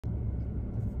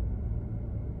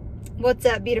What's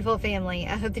up, beautiful family?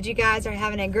 I hope that you guys are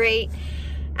having a great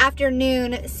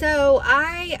afternoon. So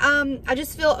I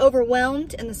just feel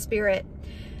overwhelmed in the spirit.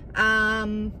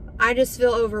 I just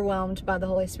feel overwhelmed by the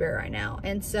Holy Spirit right now.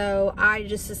 And so I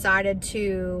just decided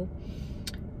to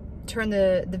turn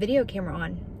the video camera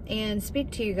on and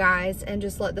speak to you guys and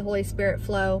just let the Holy Spirit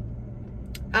flow.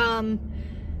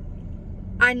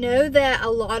 I know that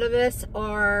a lot of us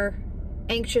are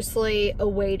anxiously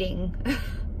awaiting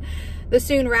the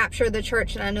soon rapture of the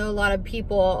church. And I know a lot of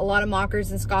people, a lot of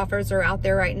mockers and scoffers are out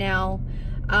there right now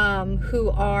who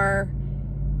are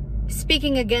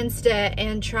speaking against it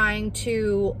and trying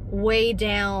to weigh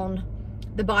down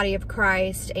the body of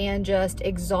Christ and just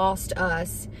exhaust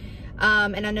us.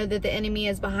 And I know that the enemy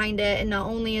is behind it. And not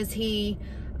only is he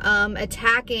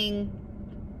attacking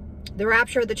the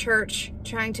rapture of the church,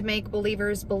 trying to make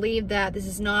believers believe that this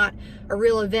is not a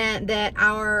real event, that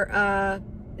our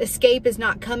escape is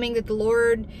not coming, that the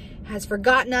Lord has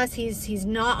forgotten us, he's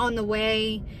not on the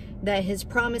way, that his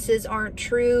promises aren't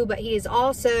true, but he has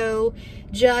also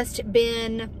just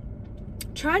been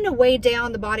trying to weigh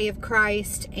down the body of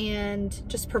Christ and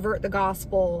just pervert the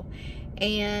gospel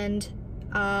and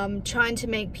trying to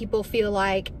make people feel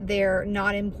like they're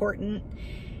not important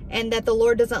and that the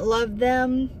Lord doesn't love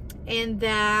them and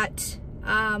that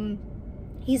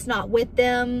he's not with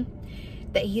them,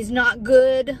 that he's not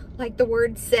good, like the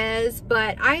word says.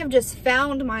 But I have just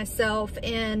found myself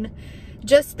in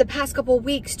just the past couple of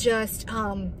weeks, just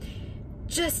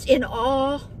in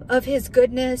awe of his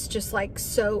goodness, just like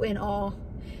so in awe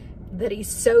that he's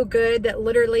so good, that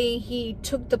literally he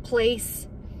took the place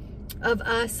of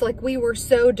us, like we were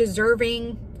so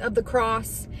deserving of the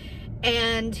cross,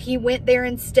 and he went there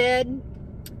instead,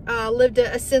 lived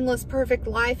a sinless, perfect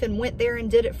life and went there and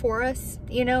did it for us,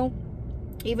 you know.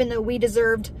 Even though we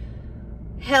deserved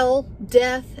hell,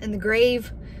 death, and the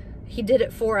grave, he did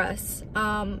it for us.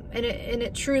 And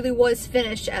it truly was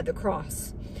finished at the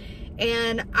cross.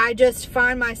 And I just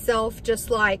find myself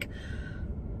just like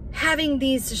having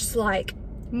these just like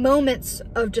moments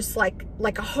of just like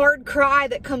a hard cry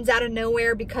that comes out of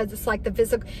nowhere, because it's like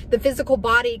the physical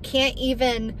body can't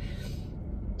even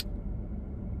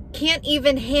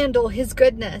handle his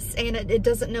goodness, and it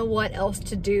doesn't know what else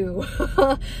to do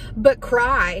but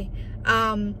cry.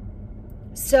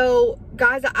 So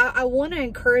guys, I want to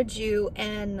encourage you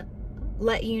and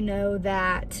let you know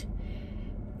that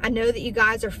I know that you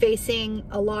guys are facing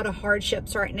a lot of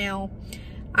hardships right now.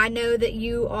 I know that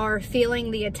you are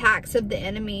feeling the attacks of the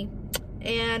enemy,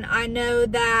 and I know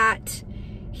that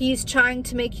he's trying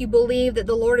to make you believe that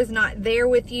the Lord is not there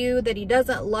with you, that he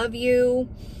doesn't love you.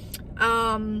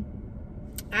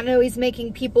 I know he's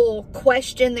making people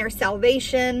question their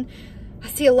salvation. I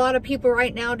see a lot of people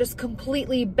right now just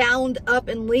completely bound up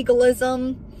in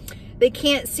legalism. They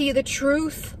can't see the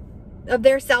truth of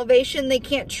their salvation. They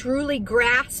can't truly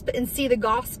grasp and see the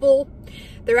gospel.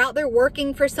 They're out there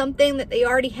working for something that they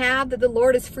already have, that the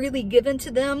Lord has freely given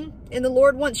to them. And the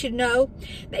Lord wants you to know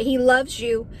that he loves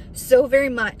you so very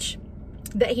much,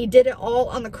 that he did it all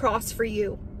on the cross for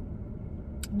you.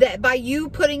 That by you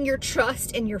putting your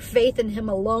trust and your faith in him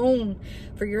alone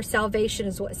for your salvation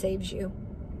is what saves you.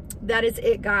 That is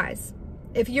it, guys.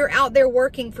 If you're out there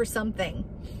working for something,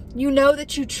 you know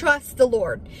that you trust the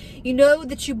Lord. You know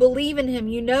that you believe in him.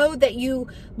 You know that you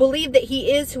believe that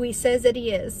he is who he says that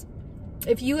he is.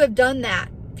 If you have done that,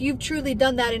 if you've truly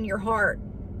done that in your heart,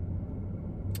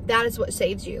 that is what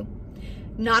saves you.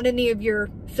 Not any of your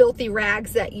filthy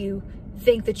rags that you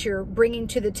think that you're bringing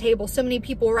to the table. So many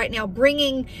people right now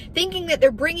thinking that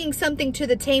they're bringing something to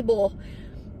the table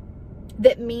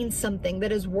that means something,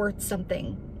 that is worth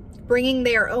something. Bringing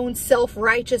their own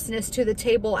self-righteousness to the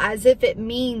table as if it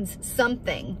means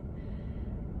something.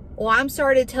 Well, I'm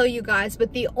sorry to tell you guys,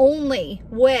 but the only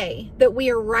way that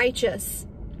we are righteous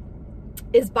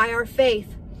is by our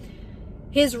faith.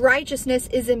 His righteousness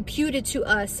is imputed to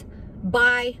us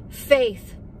by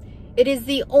faith. It is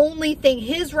the only thing.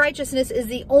 His righteousness is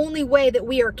the only way that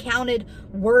we are counted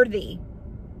worthy.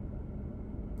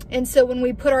 And so when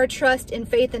we put our trust and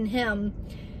faith in him,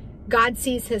 God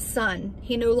sees his son.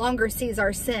 He no longer sees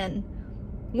our sin.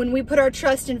 When we put our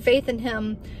trust and faith in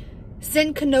him,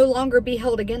 sin can no longer be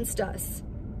held against us.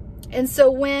 And so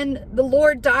when the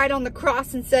Lord died on the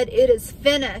cross and said, "It is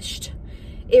finished,"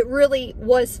 it really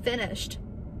was finished.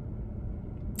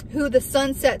 Who the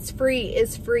Son sets free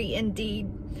is free indeed.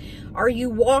 Are you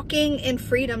walking in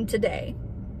freedom today?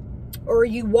 Or are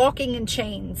you walking in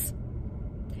chains?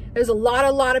 There's a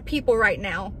lot of people right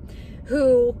now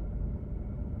who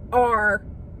are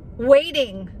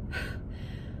waiting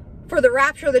for the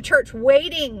rapture of the church,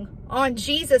 waiting on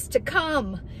Jesus to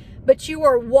come, but you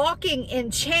are walking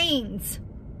in chains.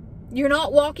 You're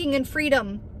not walking in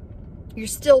freedom. You're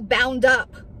still bound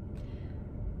up.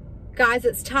 Guys,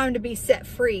 it's time to be set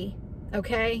free,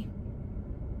 okay?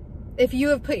 If you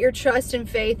have put your trust and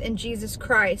faith in Jesus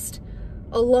Christ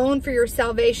alone for your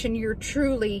salvation, you're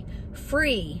truly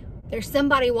free. There's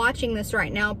somebody watching this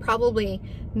right now, probably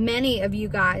many of you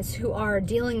guys, who are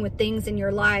dealing with things in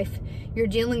your life. You're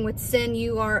dealing with sin.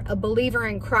 You are a believer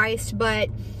in Christ, but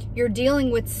you're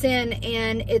dealing with sin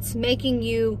and it's making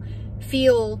you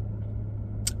feel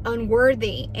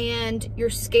unworthy, and you're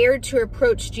scared to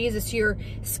approach Jesus. You're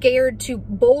scared to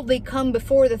boldly come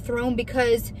before the throne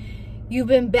because you've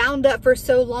been bound up for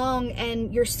so long,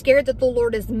 and you're scared that the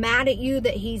Lord is mad at you,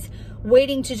 that he's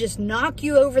waiting to just knock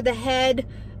you over the head,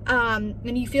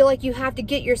 and you feel like you have to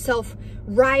get yourself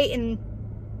right, and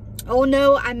oh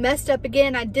no, I messed up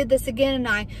again, I did this again, and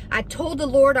I told the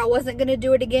Lord I wasn't going to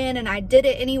do it again, and I did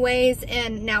it anyways,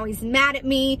 and now he's mad at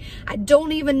me. I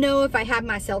don't even know if I have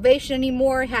my salvation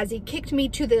anymore. Has he kicked me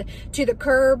to the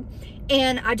curb?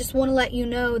 And I just want to let you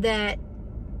know that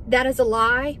that is a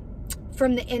lie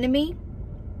from the enemy,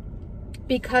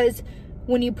 because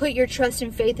when you put your trust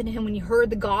and faith in him, when you heard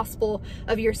the gospel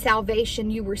of your salvation,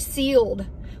 you were sealed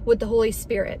with the Holy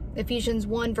Spirit. Ephesians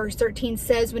 1 verse 13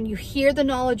 says, when you hear the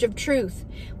knowledge of truth,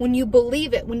 when you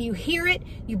believe it, when you hear it,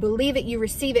 you believe it, you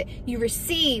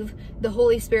receive the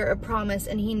Holy Spirit of promise,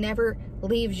 and he never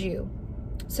leaves you.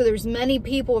 So there's many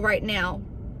people right now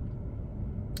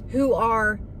who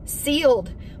are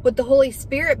sealed with the Holy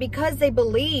Spirit because they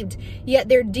believed, yet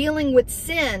they're dealing with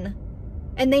sin,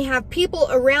 and they have people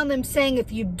around them saying,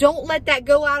 if you don't let that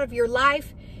go out of your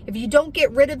life, if you don't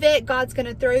get rid of it, God's going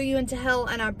to throw you into hell.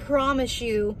 And I promise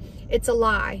you, it's a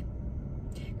lie.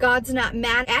 God's not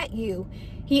mad at you.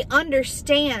 He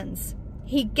understands.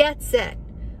 He gets it.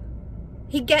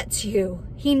 He gets you.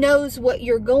 He knows what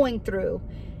you're going through.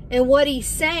 And what he's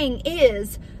saying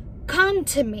is, come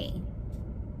to me.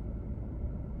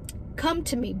 Come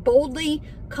to me. Boldly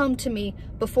come to me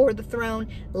before the throne.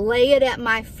 Lay it at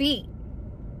my feet.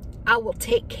 I will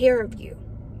take care of you.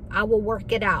 I will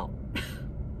work it out.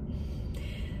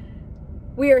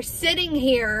 We are sitting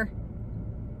here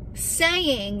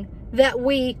saying that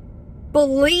we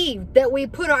believe, that we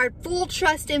put our full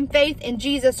trust and faith in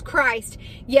Jesus Christ,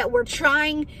 yet we're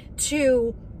trying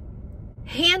to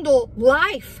handle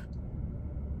life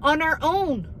on our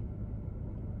own.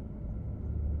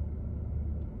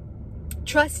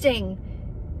 Trusting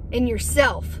in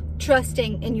yourself,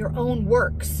 trusting in your own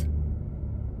works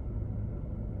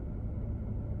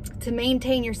to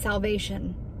maintain your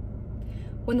salvation.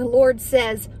 When the Lord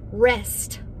says,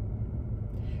 rest,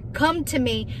 come to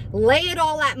me, lay it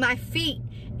all at my feet,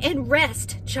 and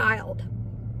rest, child.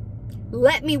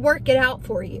 Let me work it out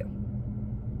for you.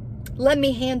 Let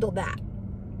me handle that.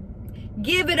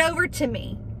 Give it over to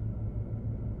me.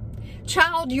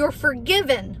 Child, you're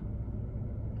forgiven.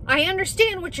 I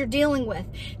understand what you're dealing with.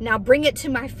 Now bring it to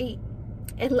my feet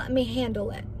and let me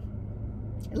handle it.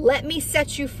 Let me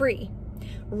set you free.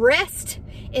 Rest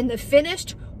in the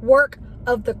finished work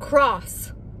of the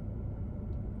cross,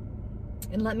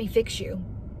 and let me fix you,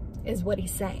 is what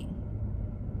he's saying.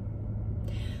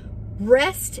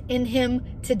 Rest in him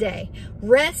today.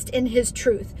 Rest in his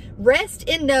truth. Rest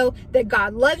and know that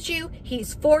God loves you.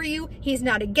 He's for you. He's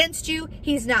not against you.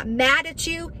 He's not mad at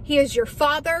you. He is your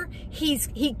father.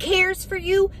 He cares for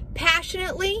you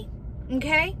passionately,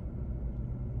 okay?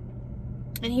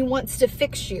 And he wants to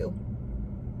fix you.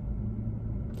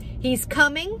 He's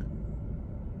coming.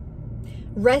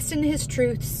 Rest in his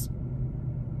truths.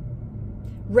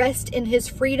 Rest in his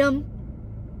freedom.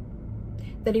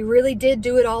 That he really did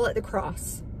do it all at the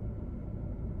cross.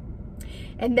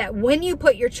 And that when you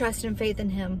put your trust and faith in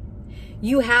him,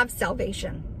 you have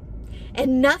salvation.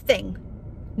 And nothing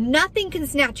can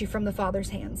snatch you from the Father's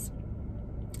hands.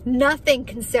 Nothing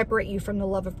can separate you from the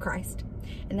love of Christ.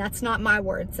 And that's not my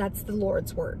words. That's the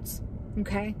Lord's words.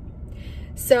 Okay?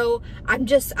 So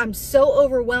I'm so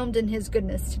overwhelmed in his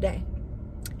goodness today.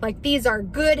 Like, these are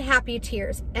good, happy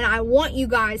tears. And I want you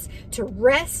guys to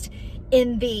rest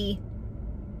in the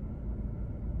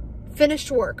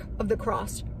finished work of the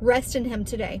cross. Rest in him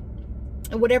today.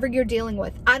 And whatever you're dealing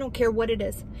with, I don't care what it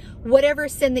is. Whatever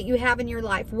sin that you have in your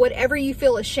life, whatever you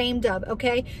feel ashamed of,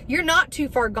 okay? You're not too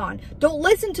far gone. Don't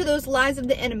listen to those lies of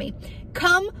the enemy.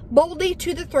 Come boldly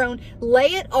to the throne. Lay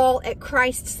it all at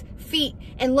Christ's feet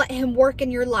and let him work in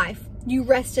your life. You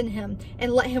rest in him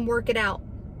and let him work it out.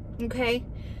 Okay?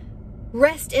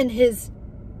 Rest in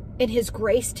his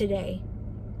grace today.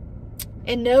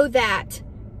 And know that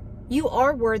you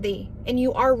are worthy and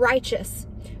you are righteous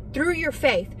through your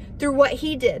faith, through what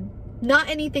he did, Not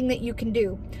anything that you can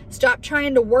do. Stop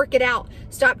trying to work it out.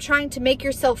 Stop trying to make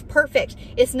yourself perfect.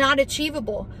 It's not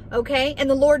achievable, okay? And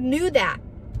the Lord knew that.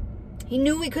 He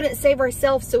knew we couldn't save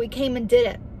ourselves, so he came and did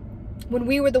it when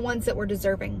we were the ones that were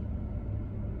deserving.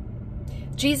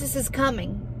 Jesus is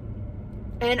coming.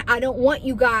 And I don't want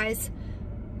you guys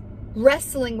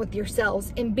wrestling with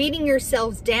yourselves and beating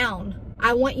yourselves down.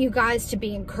 I want you guys to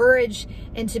be encouraged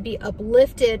and to be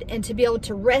uplifted and to be able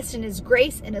to rest in his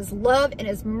grace and his love and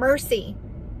his mercy.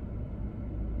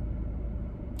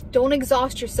 Don't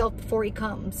exhaust yourself before he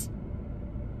comes.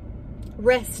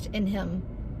 Rest in him.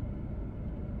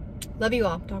 Love you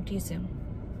all. Talk to you soon.